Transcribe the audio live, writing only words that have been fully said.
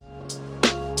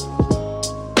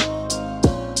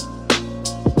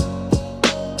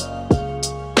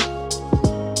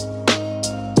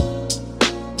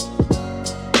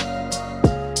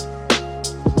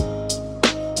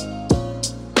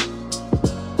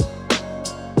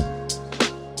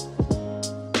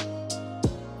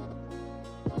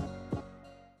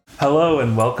Hello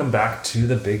and welcome back to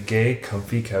the Big Gay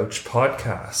Comfy Couch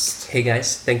podcast. Hey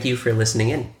guys, thank you for listening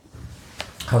in.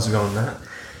 How's it going, Matt?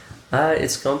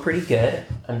 It's going pretty good.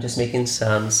 I'm just making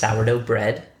some sourdough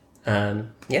bread.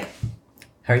 Yeah.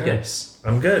 How are you doing? Nice.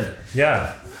 I'm good.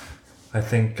 Yeah. I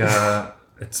think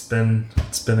it's been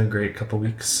a great couple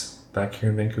weeks back here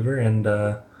in Vancouver, and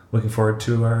looking forward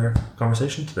to our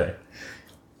conversation today.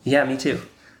 Yeah, me too.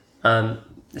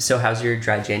 So how's your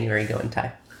dry January going,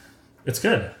 Ty? It's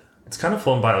good. It's kind of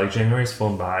flown by. Like, January's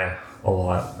flown by a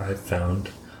lot, I've found.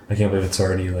 I can't believe it's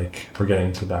already, we're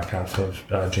getting to the back half of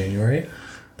January.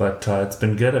 But it's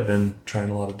been good. I've been trying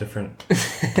a lot of different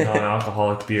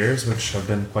non-alcoholic beers, which have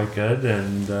been quite good.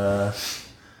 And,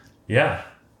 yeah.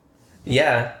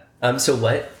 Yeah. I'm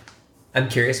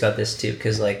curious about this too,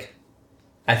 because,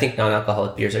 I think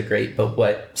non-alcoholic beers are great, but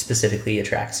what specifically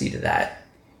attracts you to that?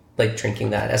 Like,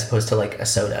 drinking that as opposed to, a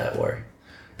soda or...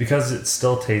 Because it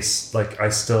still tastes like I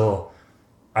don't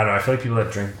know, I feel like people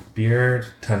that drink beer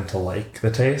tend to like the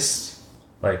taste.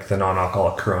 Like, the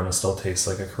non-alcoholic Corona still tastes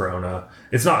like a Corona.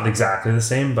 It's not exactly the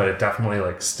same, but it definitely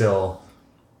still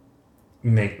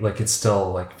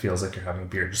feels like you're having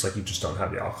beer, just like you just don't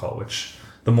have the alcohol, which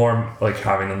the more I'm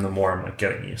having them, the more I'm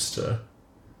getting used to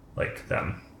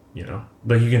them, you know?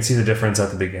 Like, you can see the difference at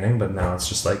the beginning, but now it's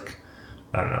just I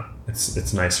don't know.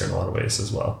 It's nicer in a lot of ways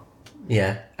as well.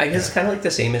 Yeah. I guess it's kind of the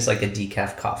same as a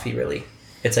decaf coffee, really.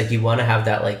 It's you want to have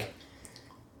that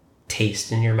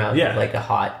taste in your mouth of a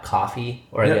hot coffee,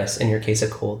 or I guess in your case a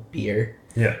cold beer.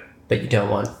 Yeah. But you don't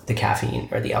want the caffeine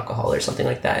or the alcohol or something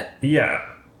like that. Yeah.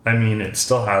 I mean, it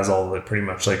still has all the pretty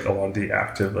much a lot of the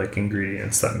active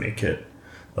ingredients that make it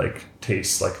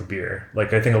taste like a beer. I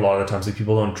think a lot of the times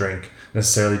people don't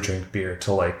necessarily drink beer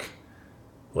to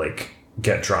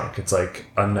get drunk. It's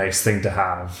a nice thing to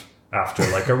have after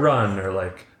a run,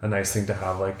 or a nice thing to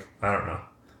have I don't know,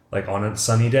 on a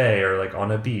sunny day or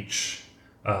on a beach.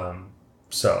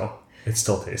 So it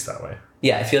still tastes that way.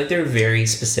 Yeah, I feel there are very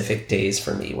specific days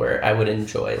for me where I would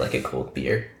enjoy a cold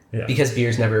beer. Yeah. Because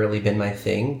beer's never really been my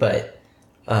thing, but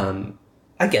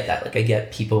I get that. I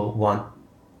get people want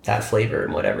that flavor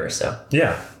and whatever, so.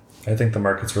 Yeah. I think the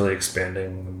market's really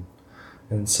expanding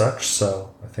and such,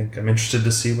 so I think I'm interested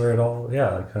to see where it all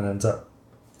kind of ends up.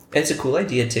 It's a cool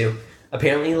idea too.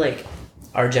 Apparently,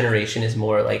 our generation is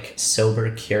more sober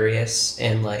curious,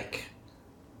 and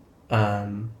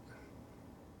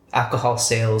alcohol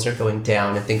sales are going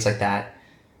down and things like that.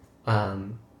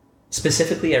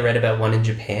 Specifically, I read about one in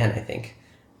Japan, I think,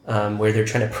 where they're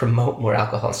trying to promote more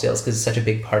alcohol sales because it's such a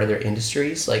big part of their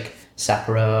industries, like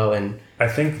Sapporo and I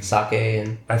think sake.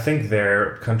 And I think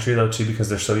their country though too, because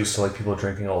they're so used to people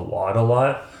drinking a lot,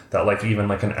 that even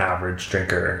an average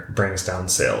drinker brings down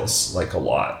sales a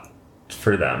lot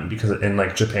for them, because in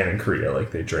Japan and Korea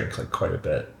they drink quite a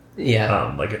bit.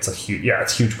 Yeah. It's a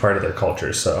huge part of their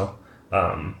culture. So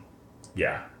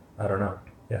yeah, I don't know.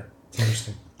 Yeah, it's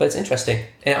interesting. But it's interesting.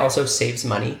 And it also saves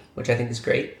money, which I think is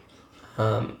great.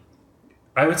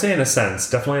 I would say in a sense,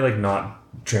 definitely not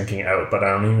drinking out, but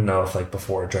I don't even know if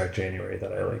before Dry January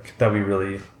that that we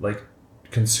really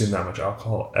consume that much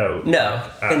alcohol out. No.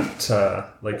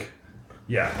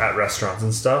 At restaurants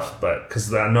and stuff, but because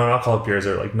the non-alcoholic beers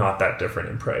are not that different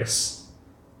in price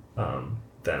than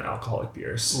alcoholic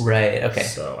beers. Right. Okay.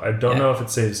 So I don't know if it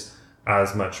saves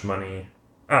as much money.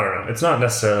 I don't know. It's not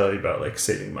necessarily about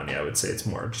saving money. I would say it's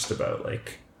more just about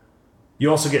you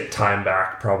also get time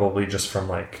back, probably just from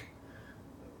I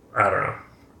don't know,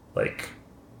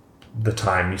 the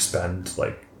time you spend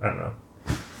I don't know,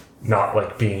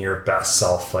 not being your best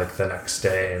self the next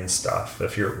day and stuff.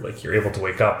 If you're you're able to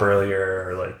wake up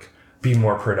earlier, or be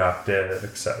more productive,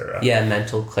 etc. Yeah,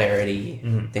 mental clarity,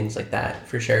 things like that,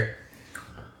 for sure.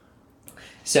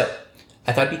 So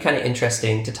I thought it'd be kind of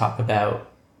interesting to talk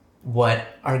about what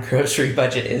our grocery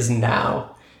budget is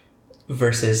now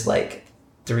versus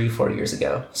 3-4 years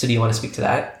ago. So do you want to speak to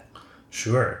that?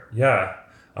 Sure. Yeah.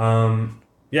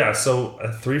 So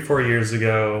 3-4 years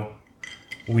ago,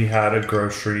 we had a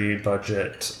grocery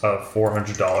budget of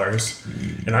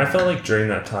 $400, and I felt during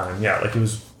that time, it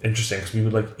was interesting because we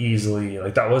would easily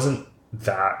that wasn't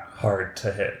that hard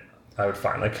to hit. I would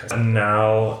find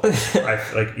now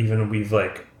I even we've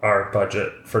our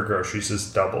budget for groceries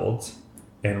has doubled,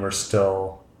 and we're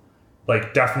still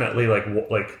definitely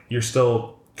you're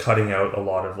still cutting out a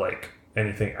lot of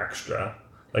anything extra.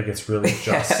 It's really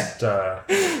just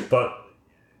but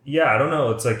yeah, I don't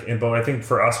know. It's but I think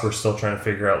for us, we're still trying to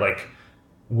figure out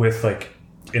with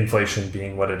inflation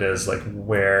being what it is,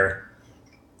 where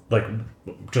like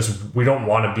just we don't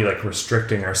want to be like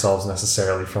restricting ourselves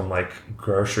necessarily from like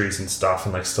groceries and stuff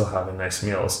and like still having nice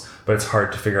meals, but it's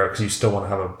hard to figure out because you still want to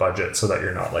have a budget so that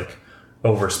you're not like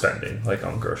overspending like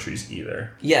on groceries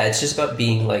either. Yeah, it's just about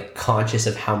being like conscious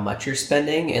of how much you're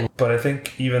spending. And but I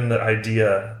think even the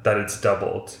idea that it's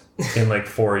doubled in like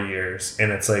 4 years,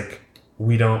 and it's like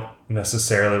we don't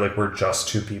necessarily like we're just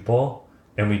two people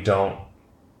and we don't,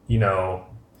 you know,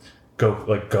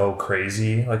 go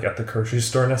crazy like at the grocery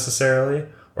store necessarily,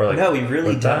 or like no, we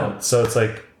really don't. So it's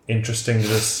like interesting to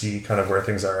just see kind of where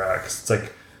things are at, 'cause it's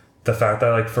like the fact that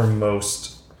like for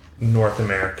most North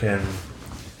American,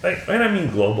 like, and I mean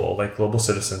global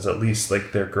citizens at least,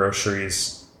 like their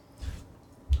groceries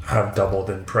have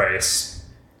doubled in price.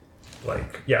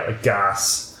 Like like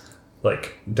gas,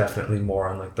 like definitely more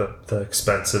on like the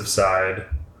expensive side,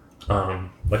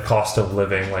 like cost of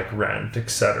living, like rent,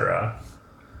 etc.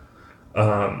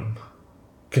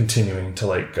 Continuing to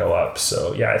like go up.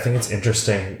 So yeah, I think it's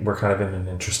interesting. We're kind of in an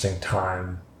interesting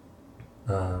time.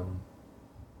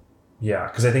 Yeah,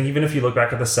 because I think even if you look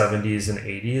back at the 70s and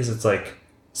 80s, it's like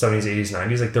 70s, 80s,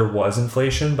 90s, like there was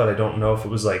inflation, but I don't know if it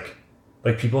was like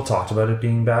people talked about it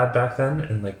being bad back then,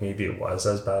 and like maybe it was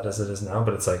as bad as it is now,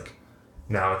 but it's like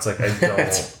now it's like I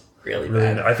don't really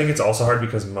bad. know. I think it's also hard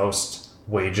because most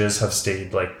wages have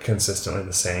stayed like consistently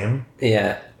the same.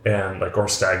 Yeah. And like or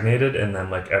stagnated, and then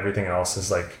like everything else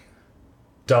is like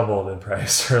doubled in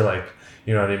price or like,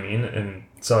 you know what I mean? And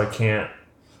so I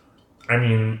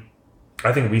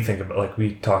think we think about, like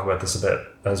we talk about this a bit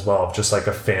as well, of just like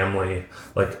a family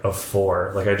like of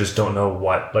 4. Like I just don't know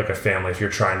what like a family, if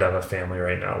you're trying to have a family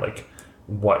right now, like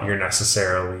what you're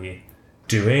necessarily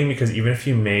doing, because even if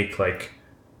you make like,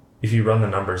 if you run the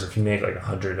numbers, if you make like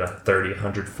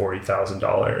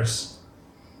 $140,000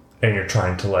 and you're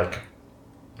trying to like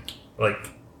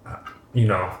you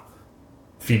know,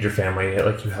 feed your family,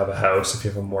 like you have a house, if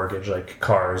you have a mortgage, like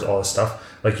cars, all this stuff,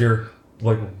 like you're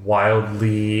like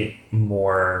wildly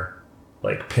more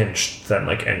like pinched than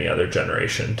like any other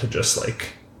generation to just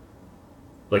like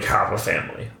have a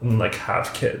family and like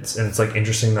have kids. And it's like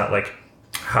interesting that like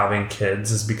having kids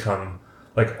has become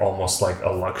like almost like a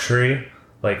luxury.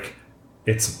 Like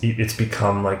it's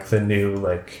become like the new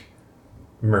like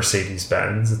Mercedes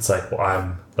Benz. It's like, well,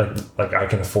 I'm like I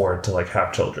can afford to like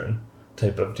have children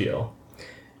type of deal.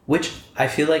 Which I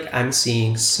feel like I'm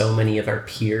seeing so many of our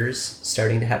peers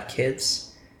starting to have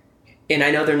kids. And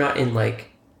I know they're not in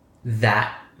like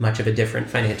that much of a different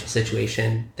financial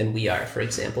situation than we are, for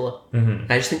example.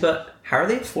 Mm-hmm. I just think about how are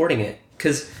they affording it?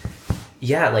 Because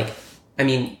yeah, like, I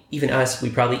mean, even us, we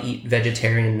probably eat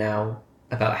vegetarian now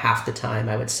about half the time,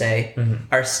 I would say. Mm-hmm.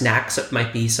 Our snacks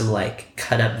might be some like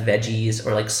cut up veggies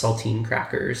or like saltine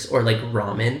crackers or like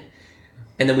ramen.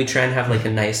 And then we try and have like a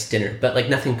nice dinner, but like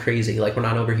nothing crazy. Like we're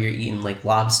not over here eating like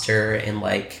lobster and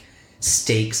like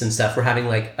steaks and stuff. We're having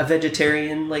like a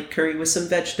vegetarian like curry with some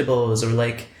vegetables, or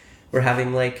like we're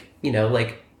having like, you know,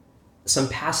 like some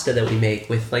pasta that we make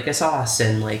with like a sauce,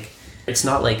 and like it's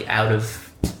not like out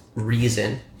of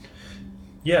reason.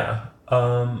 Yeah.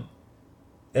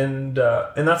 And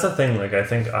that's the thing. Like I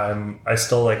think I'm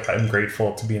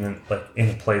grateful to be in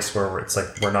a place where it's like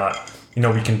we're not, you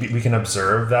know, we can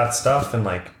observe that stuff and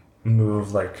like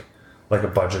move like a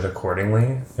budget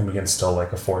accordingly, and we can still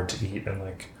like afford to eat and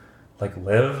like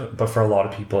live. But for a lot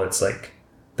of people, it's like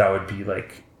that would be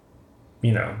like,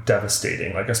 you know,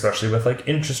 devastating. Like especially with like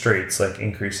interest rates like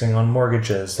increasing on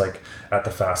mortgages like at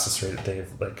the fastest rate that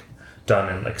they've like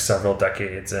done in like several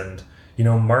decades, and you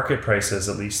know, market prices,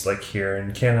 at least like here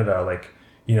in Canada, like,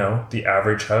 you know, the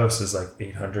average house is like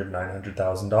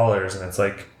 $800,000-$900,000, and it's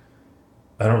like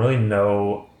I don't really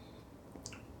know,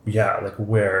 like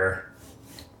where,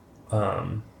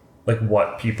 like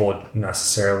what people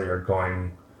necessarily are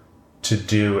going to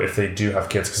do if they do have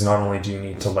kids, because not only do you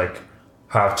need to like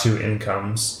have 2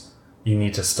 incomes, you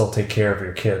need to still take care of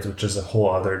your kids, which is a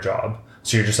whole other job.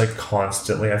 So you're just like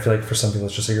constantly, I feel like for some people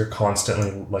it's just like you're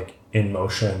constantly like in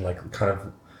motion, like kind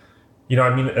of, you know,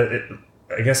 I mean,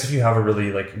 I guess if you have a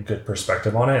really like good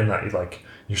perspective on it, and that you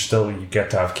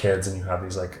get to have kids and you have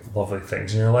these like lovely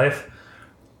things in your life.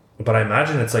 But I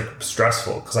imagine it's like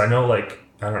stressful, because I know like,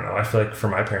 I don't know, I feel like for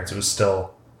my parents it was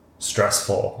still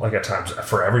stressful, like at times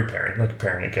for every parent. Like a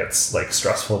parent, it gets like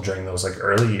stressful during those like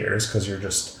early years because you're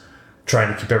just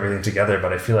trying to keep everything together.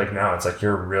 But I feel like now it's like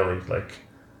you're really like,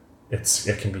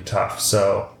 it can be tough.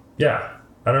 So yeah,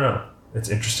 I don't know. It's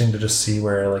interesting to just see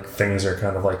where like things are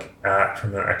kind of like at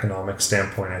from an economic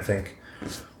standpoint. I think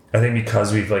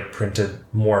because we've like printed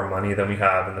more money than we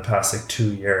have in the past like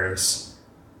 2 years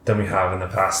than we have in the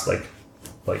past like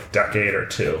decade or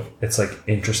two. It's like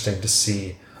interesting to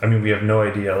see I mean, we have no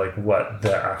idea like what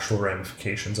the actual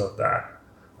ramifications of that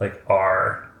like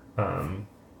are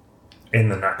in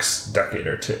the next decade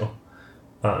or two.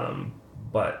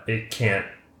 But it can't.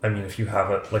 I mean, if you have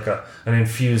an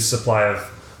infused supply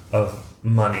of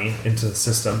money into the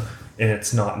system and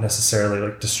it's not necessarily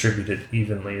like distributed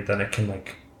evenly, then it can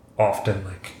like often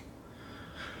like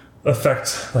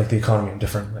affect like the economy in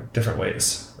different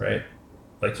ways, right?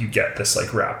 Like you get this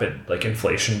like rapid like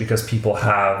inflation because people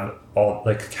have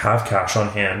cash on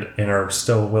hand and are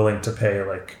still willing to pay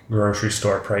like grocery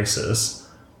store prices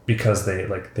because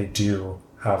they do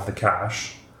have the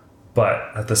cash, but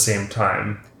at the same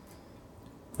time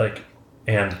like,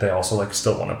 and they also like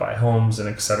still want to buy homes and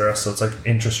etc. So it's like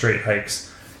interest rate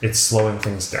hikes, it's slowing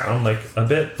things down like a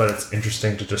bit, but it's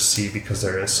interesting to just see because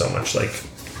there is so much like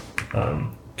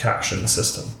cash in the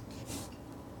system.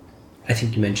 I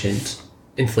think you mentioned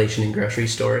inflation in grocery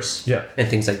stores, yeah, and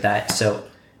things like that. So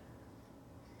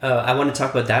I want to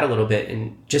talk about that a little bit,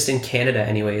 and just in Canada,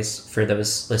 anyways, for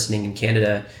those listening in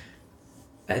Canada,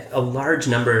 a large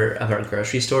number of our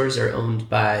grocery stores are owned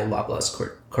by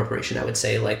Loblaws Corporation. I would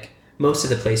say like most of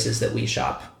the places that we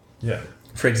shop. Yeah.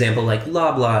 For example, like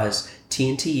Loblaws,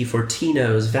 T&T,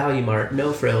 Fortino's, Value Mart,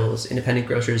 No Frills, independent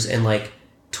grocers, and like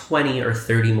 20 or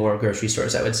 30 more grocery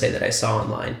stores I would say that I saw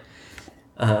online.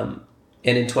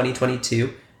 And in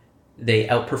 2022, they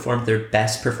outperformed their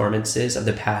best performances of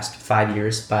the past 5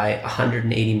 years by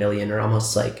 180 million, or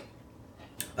almost like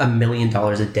 $1 million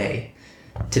a day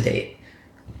to date,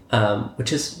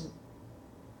 which is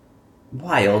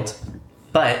wild.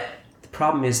 But the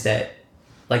problem is that,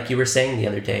 like you were saying the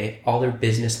other day, all their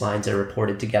business lines are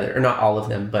reported together, or not all of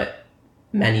them, but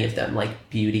many of them, like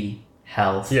beauty,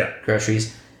 health,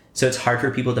 groceries. So it's hard for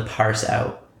people to parse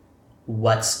out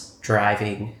what's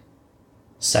driving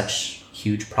such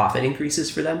huge profit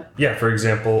increases for them. Yeah, for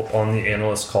example, on the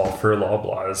analyst call for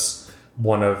Loblaws,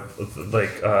 one of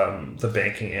the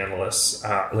banking analysts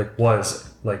was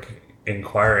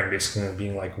inquiring basically and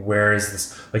being like, where is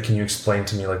this, like, can you explain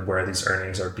to me like where these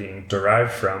earnings are being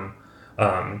derived from,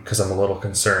 because I'm a little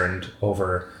concerned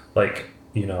over like,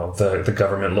 you know, the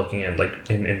government looking at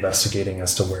like investigating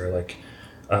as to where like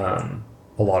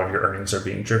a lot of your earnings are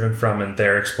being driven from. And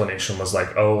their explanation was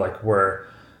like, oh, like we're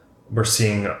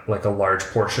seeing like a large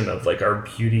portion of like our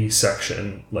beauty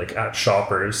section like at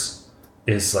Shoppers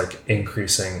is like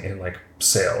increasing in like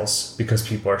sales because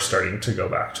people are starting to go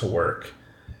back to work.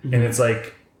 Mm-hmm. And it's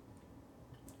like,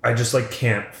 I just like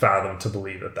can't fathom to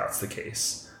believe that that's the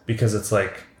case, because it's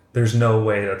like there's no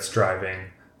way that's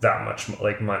driving that much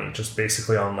like money just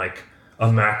basically on like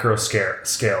a macro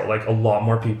scale. Like a lot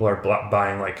more people are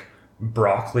buying like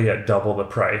broccoli at double the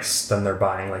price than they're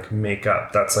buying like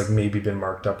makeup that's like maybe been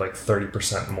marked up like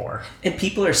 30% more. And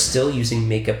people are still using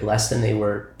makeup less than they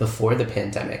were before the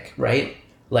pandemic, right?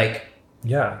 Like,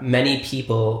 yeah, many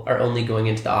people are only going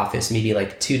into the office maybe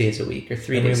like 2 days a week or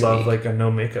 3 days a week. We love like a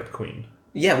no makeup queen.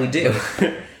 Yeah, we do.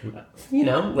 You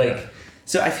know, like, yeah.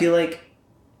 So I feel like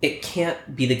it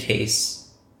can't be the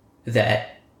case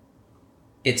that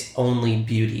it's only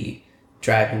beauty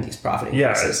driving these profit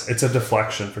increases. Yeah, it's a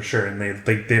deflection for sure, and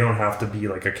they don't have to be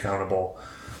like accountable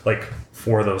like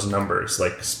for those numbers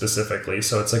like specifically.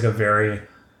 So it's like a very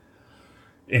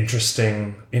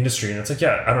interesting industry, and it's like,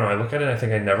 yeah, I don't know, I look at it and I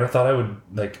think I never thought I would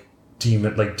like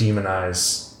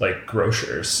demonize like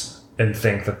grocers and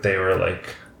think that they were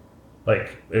like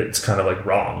it's kind of like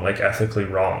wrong, like ethically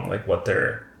wrong, like what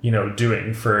they're, you know,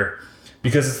 doing for.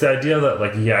 Because it's the idea that,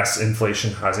 like, yes,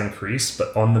 inflation has increased,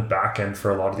 but on the back end for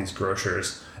a lot of these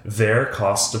grocers, their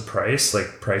cost to price,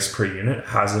 like price per unit,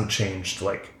 hasn't changed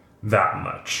like that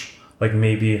much. Like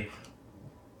maybe,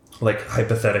 like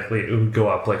hypothetically, it would go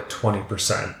up like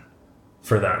 20%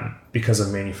 for them because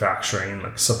of manufacturing,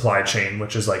 like supply chain,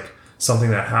 which is like something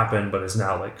that happened but is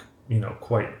now like, you know,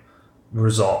 quite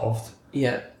resolved.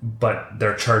 Yeah. But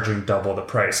they're charging double the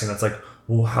price, and it's like,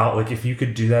 well, how, like, if you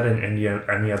could do that in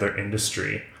any other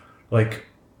industry, like,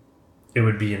 it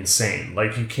would be insane.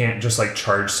 Like, you can't just like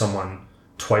charge someone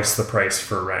twice the price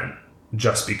for rent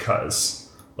just because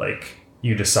like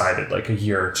you decided like a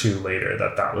year or two later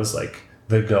that was like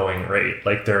the going rate.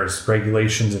 Like, there's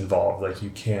regulations involved. Like, you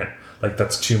can't, like,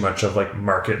 that's too much of like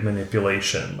market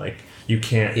manipulation. Like, you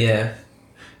can't. Yeah.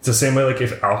 It's the same way like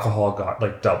if alcohol got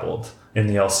like doubled and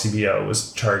the LCBO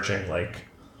was charging like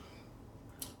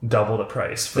double the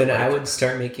price. For, then like, I would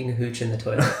start making a hooch in the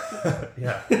toilet.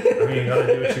 Yeah. I mean, you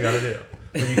gotta do what you gotta do.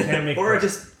 But you can't make... or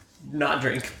just not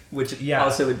drink, which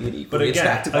also would be an equally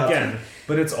attractive option.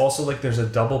 But it's also like there's a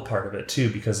double part of it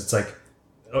too, because it's like,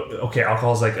 okay,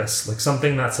 alcohol is like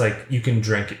something that's like you can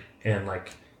drink and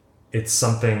like it's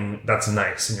something that's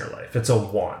nice in your life. It's a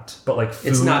want, but like food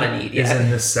It's not a need, is yeah. a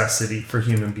necessity for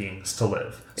human beings to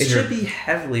live. It should be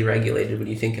heavily regulated when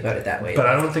you think about it that way. But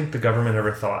I don't think the government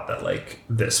ever thought that like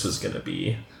this was going to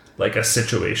be like a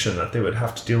situation that they would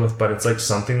have to deal with. But it's like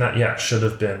something that, yeah, should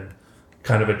have been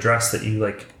kind of addressed, that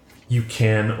you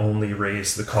can only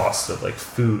raise the cost of like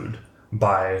food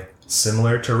by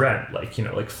similar to rent, like, you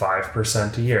know, like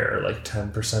 5% a year or like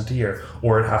 10% a year,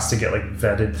 or it has to get like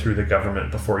vetted through the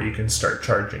government before you can start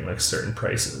charging like certain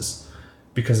prices.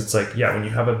 Because it's like, yeah, when you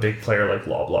have a big player like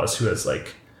Loblaws who has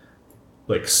like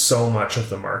so much of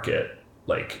the market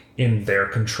like in their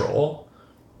control,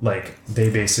 like they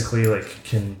basically like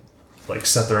can like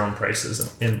set their own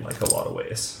prices in like a lot of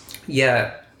ways.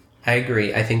 Yeah, I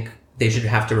agree. I think they should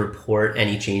have to report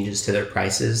any changes to their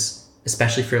prices,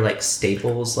 especially for like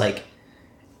staples like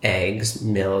eggs,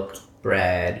 milk,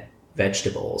 bread,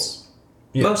 vegetables,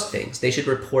 most things. They should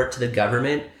report to the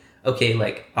government, okay,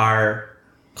 like our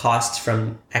costs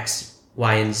from X,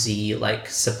 Y, and Z like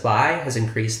supply has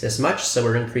increased this much, so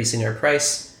we're increasing our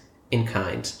price in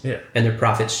kind. Yeah. And their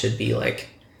profits should be like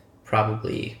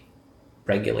probably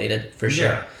regulated for sure.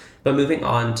 Yeah. But moving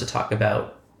on to talk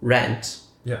about rent,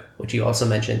 which you also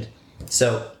mentioned.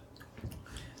 So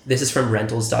this is from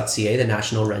rentals.ca, the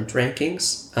national rent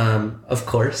rankings. Of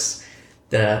course,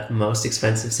 the most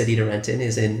expensive city to rent in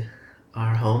is in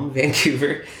our home,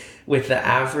 Vancouver, with the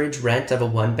average rent of a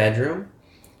one bedroom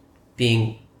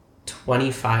being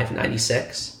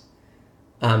 $25.96.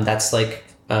 That's like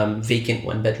vacant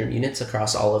one bedroom units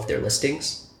across all of their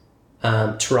listings.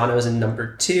 Toronto is in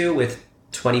number 2 with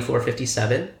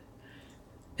 $24.57.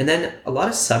 And then a lot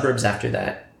of suburbs after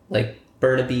that, like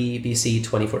Burnaby, BC,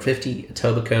 $24.50,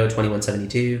 Etobicoke,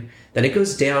 $21.72. Then it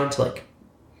goes down to like,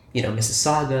 you know,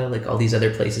 Mississauga, like all these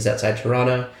other places outside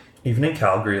Toronto. Even in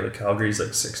Calgary, like Calgary's like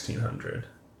 $1,600.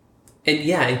 And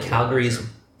yeah, in Calgary's,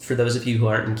 for those of you who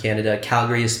aren't in Canada,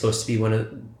 Calgary is supposed to be one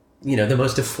of, you know, the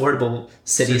most affordable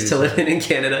cities to live in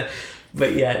Canada.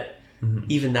 But yet,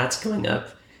 even that's going up.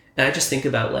 And I just think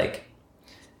about like,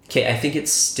 okay, I think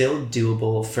it's still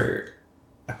doable for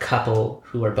a couple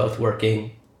who are both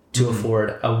working to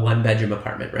afford a one bedroom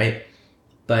apartment, right?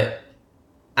 But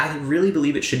I really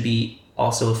believe it should be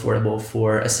also affordable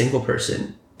for a single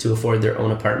person to afford their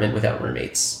own apartment without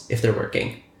roommates if they're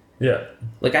working. Yeah.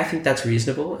 Like, I think that's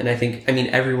reasonable. And I think, I mean,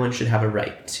 everyone should have a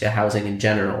right to housing in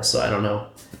general. So I don't know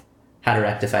how to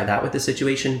rectify that with the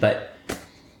situation, but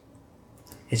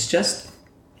it's just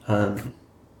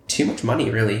too much money,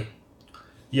 really.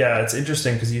 Yeah, it's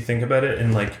interesting because you think about it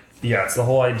and like, yeah, it's the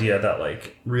whole idea that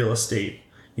like real estate,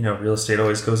 you know, real estate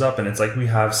always goes up. And it's like, we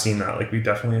have seen that, like we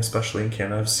definitely, especially in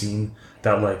Canada, have seen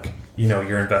that like, you know,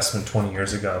 your investment 20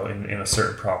 years ago in a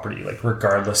certain property, like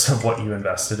regardless of what you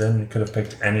invested in, you could have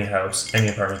picked any house, any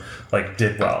apartment, like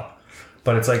did well.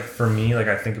 But it's like, for me, like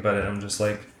I think about it, I'm just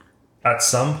like, at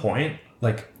some point,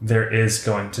 like there is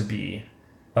going to be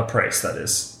a price that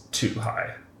is too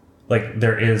high. Like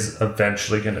there is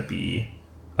eventually going to be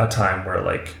a time where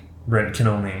like rent can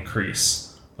only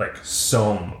increase like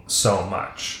so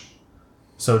much.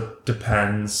 So it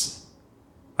depends.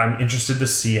 I'm interested to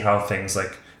see how things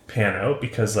like pan out,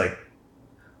 because like,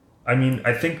 I mean,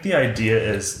 I think the idea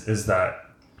is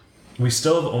that we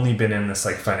still have only been in this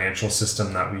like financial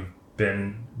system that we've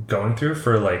been going through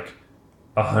for like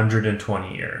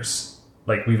 120 years.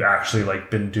 Like we've actually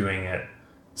like been doing it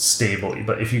stably.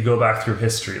 But if you go back through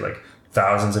history, like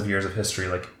thousands of years of history,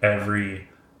 like every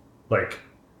like,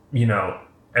 you know,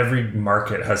 every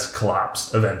market has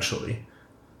collapsed eventually.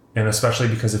 And especially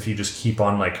because if you just keep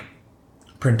on like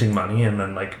printing money and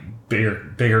then like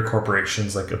bigger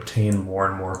corporations like obtain more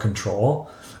and more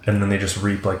control, and then they just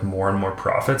reap like more and more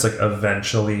profits, like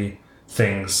eventually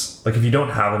things, like if you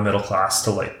don't have a middle class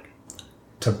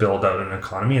to build out an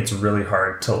economy, it's really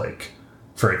hard to like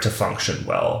for it to function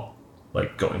well,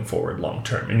 like going forward long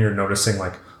term. And you're noticing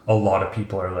like a lot of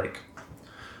people are like,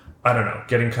 I don't know,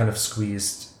 getting kind of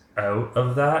squeezed out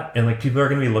of that, and like people are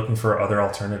going to be looking for other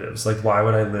alternatives. Like, why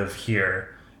would I live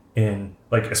here in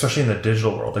like, especially in the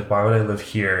digital world, like why would I live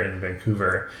here in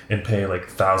Vancouver and pay like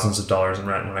thousands of dollars in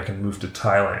rent when I can move to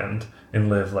Thailand and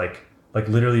live like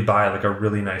literally buy like a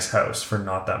really nice house for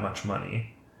not that much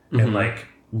money and like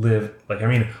live like, I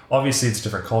mean, obviously it's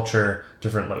different culture,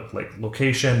 different like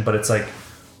location, but it's like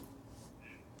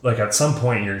at some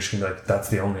point you're just gonna be like, that's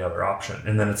the only other option.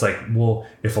 And then it's like, well,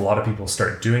 if a lot of people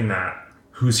start doing that,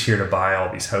 who's here to buy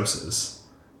all these houses?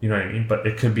 You know what I mean? But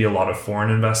it could be a lot of foreign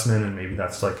investment, and maybe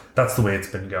that's the way it's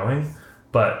been going.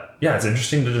 But yeah, it's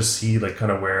interesting to just see like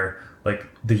kind of where like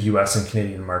the US and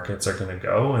Canadian markets are going to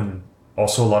go. And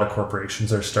also a lot of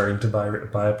corporations are starting to buy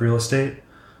up real estate.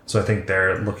 So I think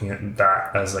they're looking at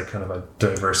that as like kind of a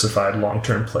diversified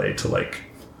long-term play to like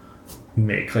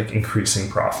make like increasing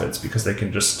profits because they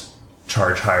can just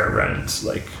charge higher rent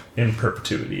like in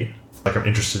perpetuity. Like I'm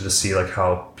interested to see like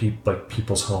how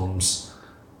people's homes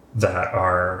that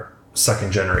are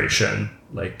second generation,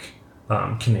 like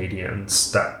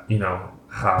Canadians that, you know,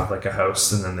 have like a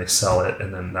house and then they sell it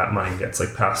and then that money gets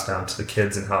like passed down to the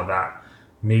kids, and how that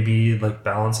maybe like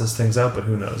balances things out, but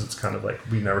who knows? It's kind of like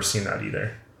we've never seen that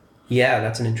either. Yeah,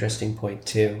 that's an interesting point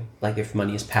too. Like if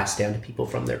money is passed down to people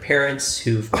from their parents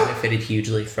who've benefited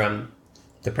hugely from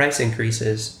the price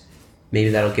increases, maybe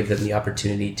that'll give them the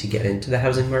opportunity to get into the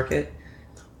housing market.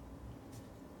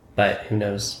 But who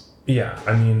knows? Yeah,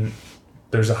 I mean,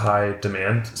 there's a high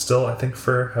demand still, I think,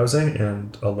 for housing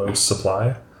and a low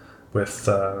supply with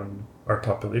our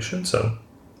population. So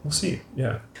we'll see.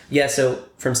 Yeah. Yeah, so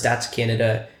from Stats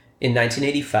Canada, in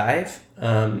 1985,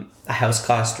 a house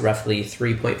cost roughly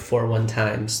 3.41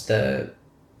 times the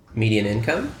median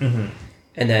income. Mm-hmm.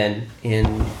 And then in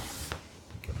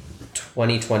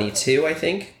 2022, I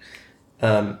think,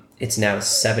 it's now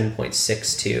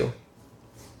 7.62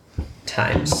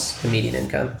 times the median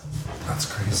income. That's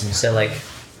crazy. So like,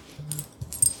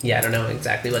 yeah, I don't know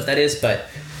exactly what that is, but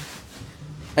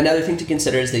another thing to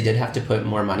consider is they did have to put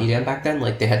more money down back then.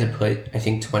 Like they had to put, I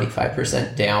think,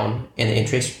 25% down, and the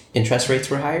interest rates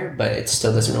were higher, but it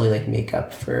still doesn't really like make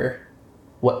up for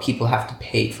what people have to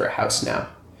pay for a house now.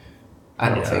 I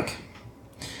don't think.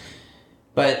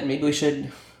 But maybe we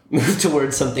should move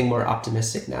towards something more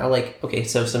optimistic now. Like, okay,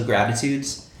 so some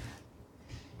gratitudes.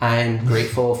 I'm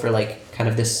grateful for like kind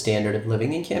of this standard of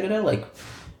living in Canada. Like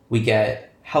we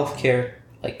get healthcare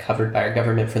like covered by our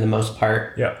government for the most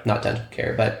part. Yeah. Not dental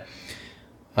care, but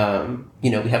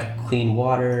you know, we have clean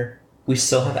water. We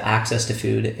still have access to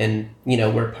food, and you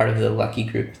know, we're part of the lucky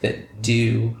group that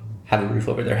do have a roof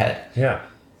over their head. Yeah.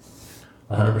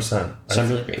 100%. So I'm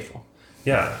really grateful.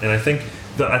 Yeah, and I think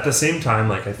at the same time,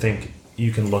 like I think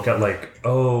you can look at like,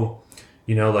 oh,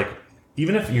 you know, like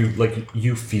even if you like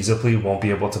you feasibly won't be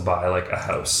able to buy like a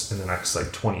house in the next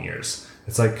like 20 years,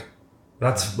 it's like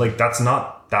that's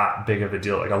not that big of a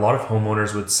deal. Like a lot of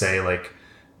homeowners would say like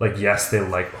yes, they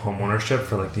like home ownership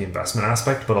for like the investment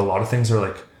aspect, but a lot of things are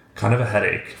like kind of a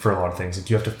headache for a lot of things. Like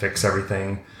you have to fix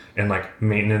everything, and like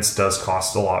maintenance does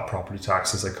cost a lot. Property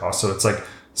taxes like cost. So it's like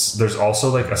there's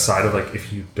also like a side of like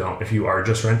if you are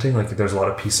just renting, like there's a lot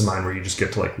of peace of mind where you just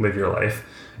get to like live your life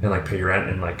and like pay your rent,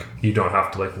 and like you don't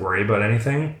have to like worry about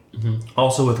anything. Mm-hmm.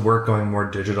 Also with work going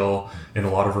more digital and a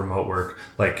lot of remote work,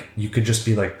 like you could just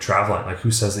be like traveling. Like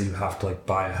who says that you have to like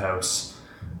buy a house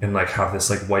and like have this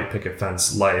like white picket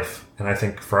fence life? And I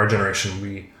think for our generation,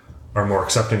 we are more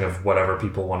accepting of whatever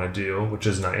people want to do, which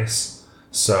is nice.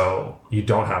 So you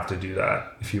don't have to do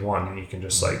that if you want, and you can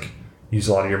just like use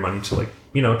a lot of your money to like,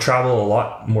 you know, travel a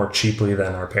lot more cheaply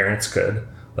than our parents could.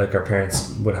 Like our parents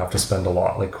would have to spend a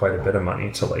lot, like quite a bit of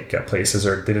money to like get places,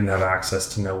 or they didn't have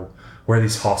access to know where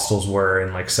these hostels were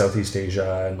in like Southeast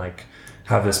Asia, and like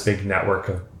have this big network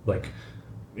of like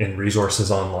in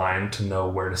resources online to know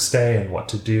where to stay and what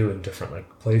to do in different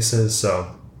like places.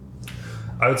 So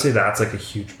I would say that's like a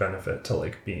huge benefit to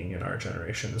like being in our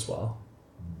generation as well.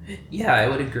 Yeah, I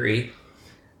would agree.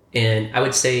 And I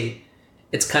would say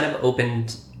it's kind of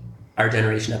opened our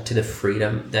generation up to the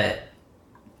freedom that,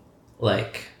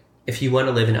 like, if you want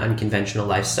to live an unconventional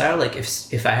lifestyle, like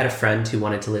if I had a friend who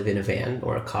wanted to live in a van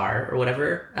or a car or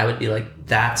whatever, I would be like,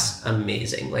 that's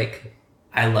amazing. Like,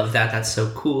 I love that. That's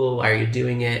so cool. Why are you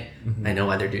doing it? Mm-hmm. I know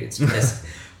why they're doing it. Because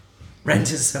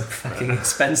rent is so fucking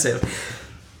expensive.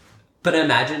 But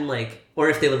imagine like, or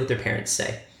if they live with their parents,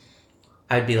 say,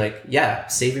 I'd be like, yeah,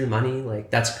 save your money.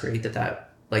 Like, that's great that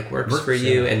like works for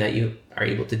you, and that you are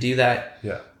able to do that.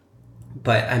 Yeah.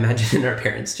 But I imagine in our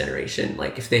parents' generation,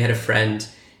 like if they had a friend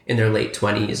in their late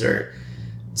 20s or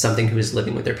something who was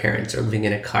living with their parents or living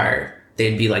in a car,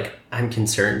 they'd be like, I'm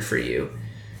concerned for you.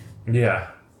 Yeah.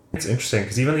 It's interesting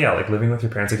because even, like living with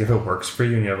your parents, like if it works for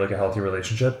you and you have like a healthy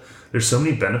relationship, there's so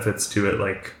many benefits to it.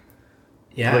 Like,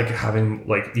 yeah, like having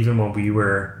like, even when we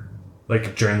were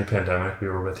like during the pandemic, we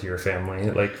were with your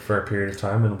family like for a period of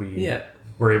time, and we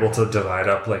were able to divide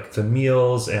up like the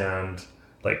meals and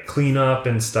like clean up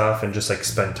and stuff, and just like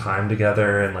spend time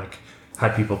together, and like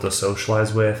had people to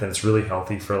socialize with. And it's really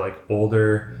healthy for like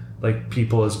older like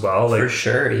people as well. Like for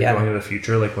sure. Yeah. Going into the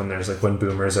future, like when there's like when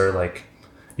boomers are like,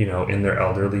 you know, in their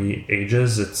elderly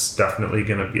ages, it's definitely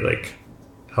going to be like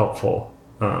helpful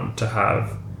to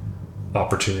have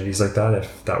opportunities like that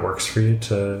if that works for you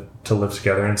to live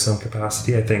together in some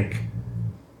capacity. I think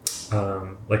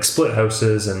like split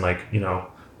houses and like, you know,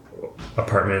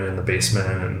 apartment in the basement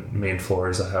and main floor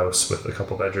is a house with a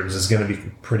couple bedrooms is going to be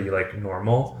pretty like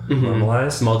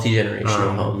normalized.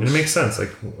 Multi-generational homes. And it makes sense.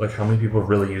 Like how many people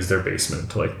really use their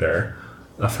basement to like their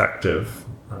effective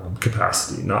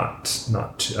capacity? Not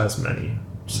as many.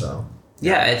 So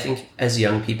yeah, I think as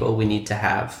young people, we need to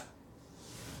have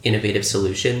innovative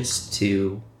solutions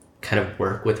to kind of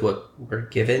work with what we're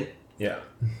given. Yeah.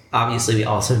 Obviously, we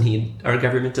also need our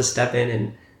government to step in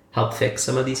and help fix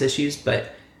some of these issues,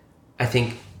 but I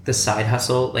think the side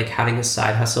hustle, like having a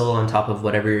side hustle on top of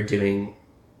whatever you're doing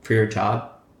for your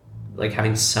job, like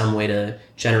having some way to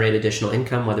generate additional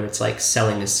income, whether it's like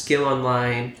selling a skill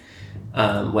online,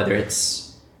 whether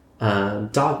it's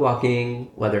dog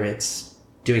walking, whether it's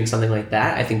doing something like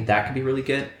that, I think that could be really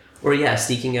good. Or yeah,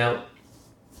 seeking out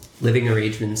living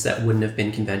arrangements that wouldn't have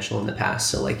been conventional in the past.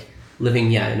 So like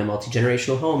living, in a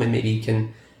multi-generational home, and maybe you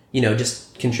can,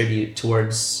 just contribute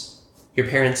towards your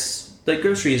parents' like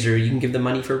groceries, or you can give them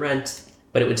money for rent,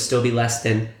 but it would still be less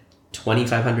than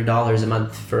 $2,500 a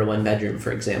month for a one bedroom,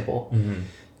 for example.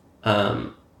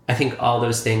 I think all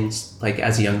those things, like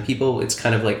as young people, it's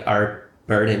kind of like our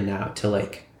burden now to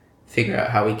like figure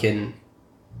out how we can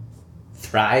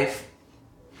thrive.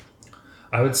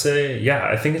 I would say,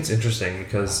 I think it's interesting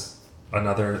because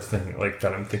another thing like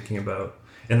that I'm thinking about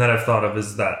and that I've thought of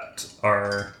is that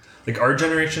our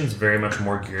generation is very much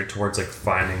more geared towards like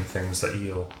finding things that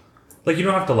you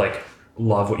don't have to like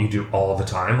love what you do all the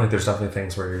time. Like there's definitely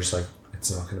things where you're just like,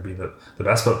 it's not going to be the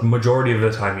best, but majority of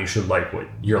the time you should like what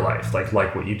your life, like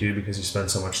what you do because you spend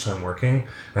so much time working.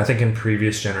 And I think in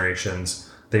previous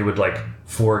generations, they would like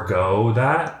forego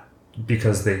that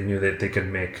because they knew that they could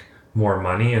make more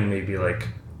money and maybe like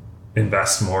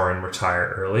invest more and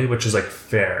retire early, which is like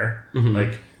fair.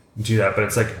 Like do that, but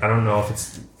it's like I don't know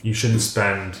if you shouldn't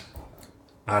spend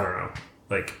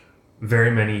like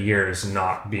very many years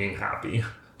not being happy,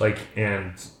 like,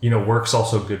 and work's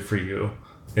also good for you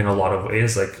in a lot of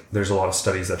ways. Like there's a lot of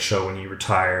studies that show when you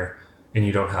retire and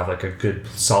you don't have like a good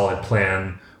solid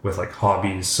plan with like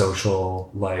hobbies,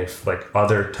 social life, like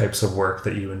other types of work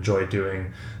that you enjoy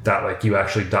doing, that like you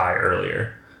actually die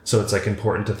earlier. So it's like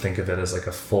important to think of it as like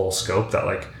a full scope that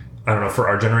like, I don't know, for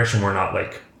our generation, we're not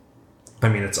like, I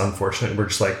mean, it's unfortunate. We're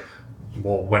just like,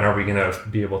 well, when are we going to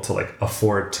be able to like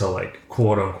afford to like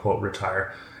quote unquote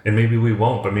retire? And maybe we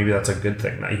won't, but maybe that's a good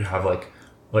thing that you have like,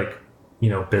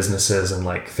 businesses and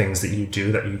like things that you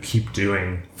do that you keep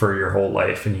doing for your whole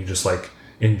life. And you just like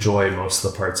enjoy most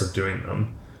of the parts of doing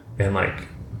them. And like,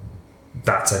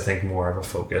 that's, I think, more of a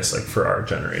focus like for our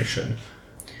generation.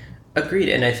 Agreed.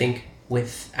 And I think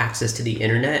with access to the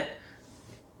internet,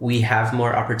 we have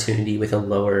more opportunity with a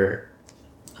lower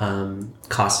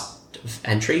cost of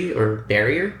entry or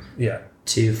barrier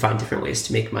to find different ways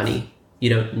to make money. You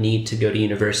don't need to go to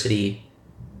university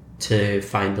to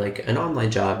find like an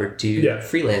online job or do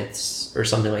freelance or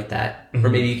something like that. Or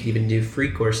maybe you can even do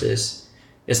free courses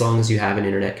as long as you have an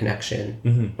internet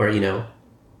connection or,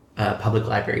 a public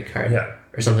library card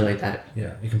or something like that.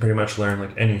 Yeah, you can pretty much learn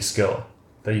like any skill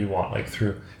that you want, like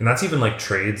through, and that's even like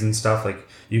trades and stuff. Like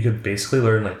you could basically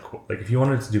learn like if you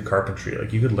wanted to do carpentry,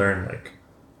 like you could learn like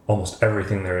almost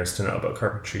everything there is to know about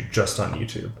carpentry just on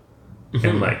YouTube.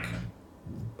 And like,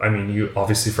 I mean, you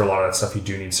obviously for a lot of that stuff you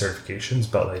do need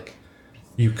certifications, but like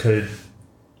you could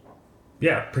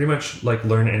pretty much like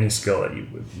learn any skill that you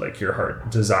would like your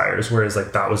heart desires. Whereas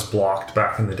like that was blocked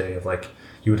back in the day of like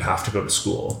you would have to go to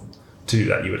school to do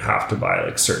that. You would have to buy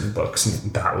like certain books,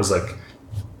 and that was like,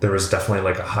 there was definitely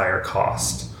like a higher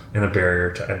cost and a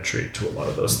barrier to entry to a lot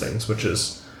of those things, which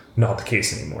is not the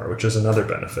case anymore, which is another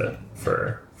benefit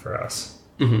for us.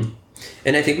 And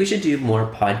I think we should do more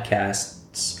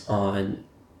podcasts on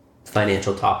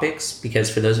financial topics,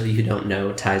 because for those of you who don't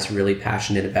know, Ty's really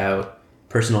passionate about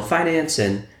personal finance,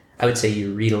 and I would say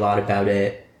you read a lot about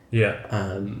it.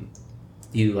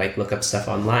 You like look up stuff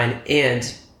online,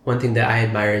 and one thing that I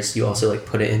admire is you also like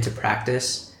put it into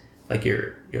practice. Like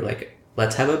you're like,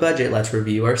 let's have a budget, let's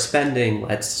review our spending,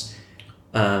 let's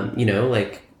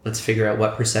let's figure out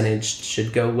what percentage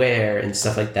should go where and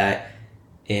stuff like that.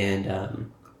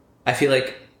 And I feel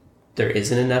like there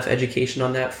isn't enough education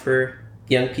on that for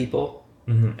young people.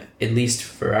 At least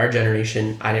for our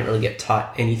generation, I didn't really get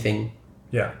taught anything.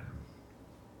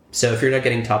 So if you're not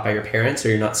getting taught by your parents, or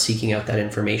you're not seeking out that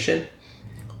information,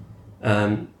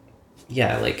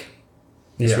 it's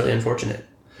really unfortunate.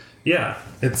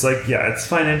 It's like, it's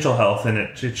financial health, and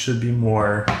it should be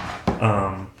more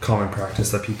common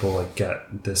practice that people like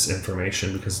get this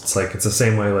information, because it's like, it's the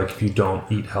same way, like if you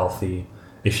don't eat healthy,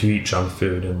 if you eat junk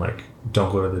food and like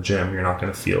don't go to the gym, you're not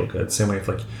going to feel good. Same way if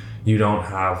like you don't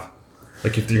have,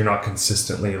 like if you're not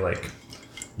consistently like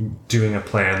doing a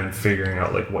plan and figuring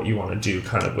out like what you want to do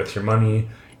kind of with your money.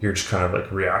 You're just kind of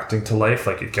like reacting to life.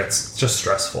 Like it gets just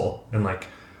stressful. And like,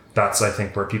 that's, I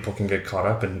think, where people can get caught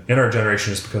up. And in our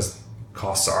generation, just because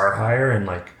costs are higher and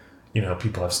like, you know,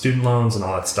 people have student loans and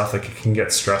all that stuff, like it can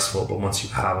get stressful. But once you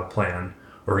have a plan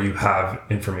or you have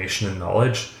information and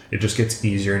knowledge, it just gets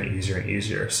easier and easier and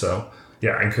easier. So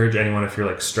yeah, I encourage anyone, if you're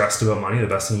like stressed about money, the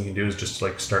best thing you can do is just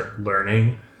like start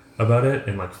learning about it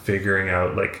and like figuring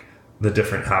out like the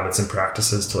different habits and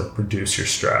practices to like reduce your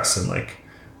stress and like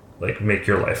make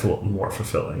your life a little more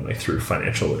fulfilling, like through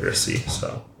financial literacy.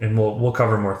 So, and we'll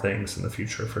cover more things in the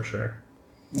future for sure.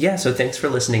 Yeah. So thanks for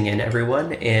listening in,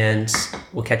 everyone. And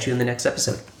we'll catch you in the next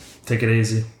episode. Take it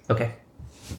easy. Okay.